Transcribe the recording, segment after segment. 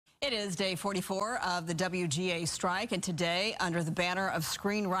It is day 44 of the WGA strike, and today, under the banner of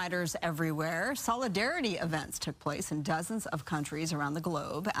Screenwriters Everywhere, solidarity events took place in dozens of countries around the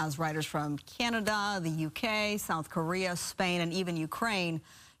globe as writers from Canada, the UK, South Korea, Spain, and even Ukraine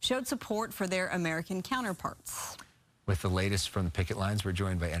showed support for their American counterparts. With the latest from the picket lines, we're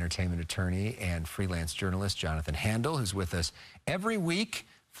joined by entertainment attorney and freelance journalist Jonathan Handel, who's with us every week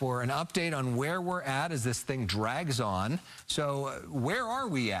for an update on where we're at as this thing drags on. So where are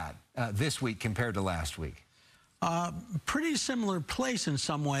we at this week compared to last week? Pretty similar place in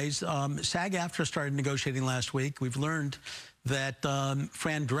some ways. SAG-AFTRA started negotiating last week. We've learned that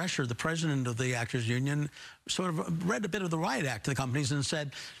Fran Drescher, the president of the Actors Union, sort of read a bit of the riot act to the companies and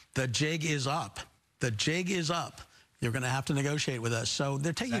said, the jig is up. The jig is up. You're going to have to negotiate with us. So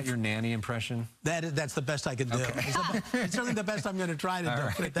they're taking. Is that your nanny impression? That's the best I can do. Okay. It's certainly the best I'm going to try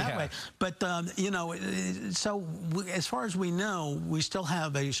to put it that way. But you know, so as far as we know, we still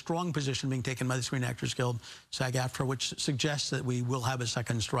have a strong position being taken by the Screen Actors Guild, SAG-AFTRA, which suggests that we will have a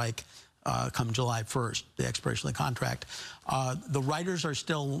second strike come July 1st, the expiration of the contract. The writers are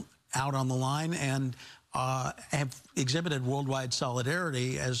still out on the line and have exhibited worldwide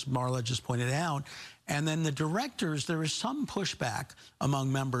solidarity, as Marla just pointed out. And then the directors, there is some pushback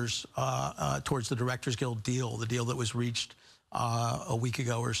among members towards the Directors Guild deal, the deal that was reached a week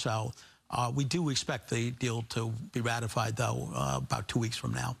ago or so. We do expect the deal to be ratified, though, about 2 weeks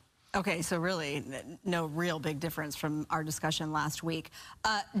from now. Okay, so really no real big difference from our discussion last week.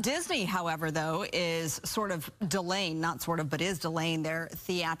 Disney, however, though, is sort of delaying, not sort of, but is delaying their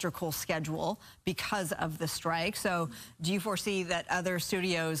theatrical schedule because of the strike. So do you foresee that other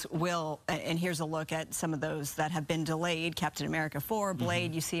studios will, and here's a look at some of those that have been delayed, Captain America 4,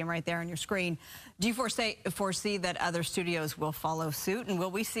 Blade, you see them right there on your screen. Do you foresee that other studios will follow suit, and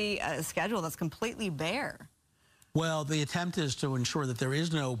will we see a schedule that's completely bare? Well, the attempt is to ensure that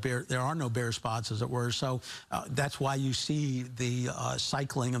there are no bare spots, as it were. So that's why you see the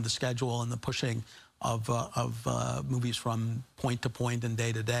cycling of the schedule and the pushing of movies from point to point and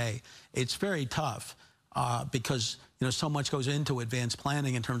day to day. It's very tough because so much goes into advanced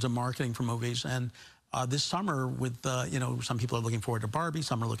planning in terms of marketing for movies. And this summer, with some people are looking forward to Barbie,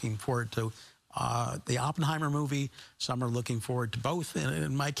 some are looking forward to the Oppenheimer movie, some are looking forward to both.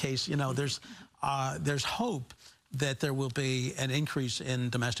 In my case, there's hope that there will be an increase in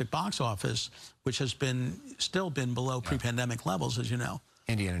domestic box office, which has still been below pre-pandemic levels, as you know.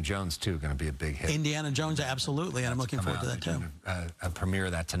 Indiana Jones, too, going to be a big hit. Indiana Jones, absolutely, and I'm looking forward to that, too. A premiere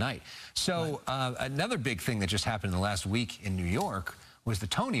of that tonight. So another big thing that just happened in the last week in New York was the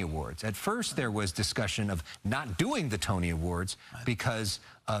Tony Awards. At first, there was discussion of not doing the Tony Awards because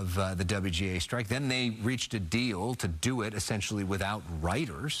of the WGA strike. Then they reached a deal to do it essentially without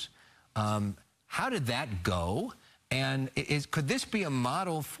writers. How did that go? And could this be a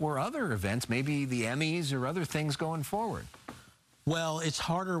model for other events, maybe the Emmys or other things going forward? Well, it's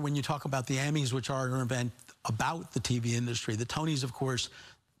harder when you talk about the Emmys, which are an event about the TV industry. The Tonys, of course,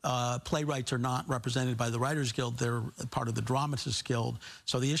 playwrights are not represented by the Writers Guild. They're part of the Dramatists Guild.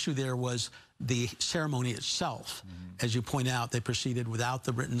 So the issue there was the ceremony itself. As you point out, they proceeded without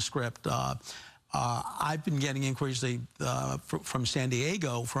the written script. I've been getting inquiries from San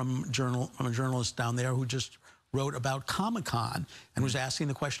Diego from a journalist down there who just wrote about Comic-Con and was asking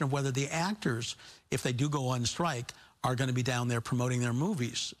the question of whether the actors, if they do go on strike, are going to be down there promoting their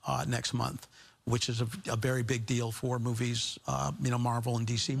movies next month, which is a very big deal for movies, Marvel and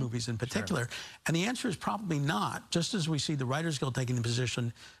DC movies in particular. Sure. And the answer is probably not. Just as we see the Writers Guild taking the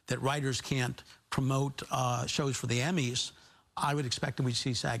position that writers can't promote shows for the Emmys, I would expect that we'd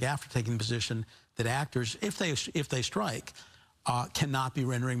see SAG-AFTRA taking the position that actors, if they strike, cannot be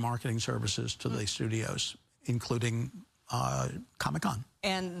rendering marketing services to the studios, including Comic-Con.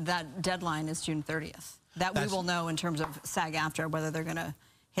 And that deadline is June 30th. We will know in terms of SAG-AFTRA whether they're going to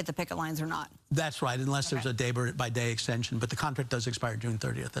hit the picket lines or not. That's right, unless there's a day-by-day extension. But the contract does expire June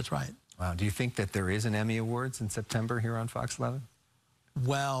 30th. That's right. Wow. Do you think that there is an Emmy Awards in September here on Fox 11?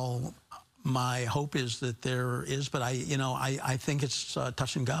 Well, my hope is that there is, but I think it's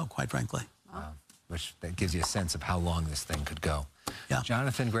touch and go, quite frankly. Wow. Which that gives you a sense of how long this thing could go. Yeah.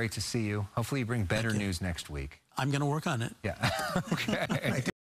 Jonathan, great to see you. Hopefully you bring better news next week. I'm going to work on it. Yeah. Okay.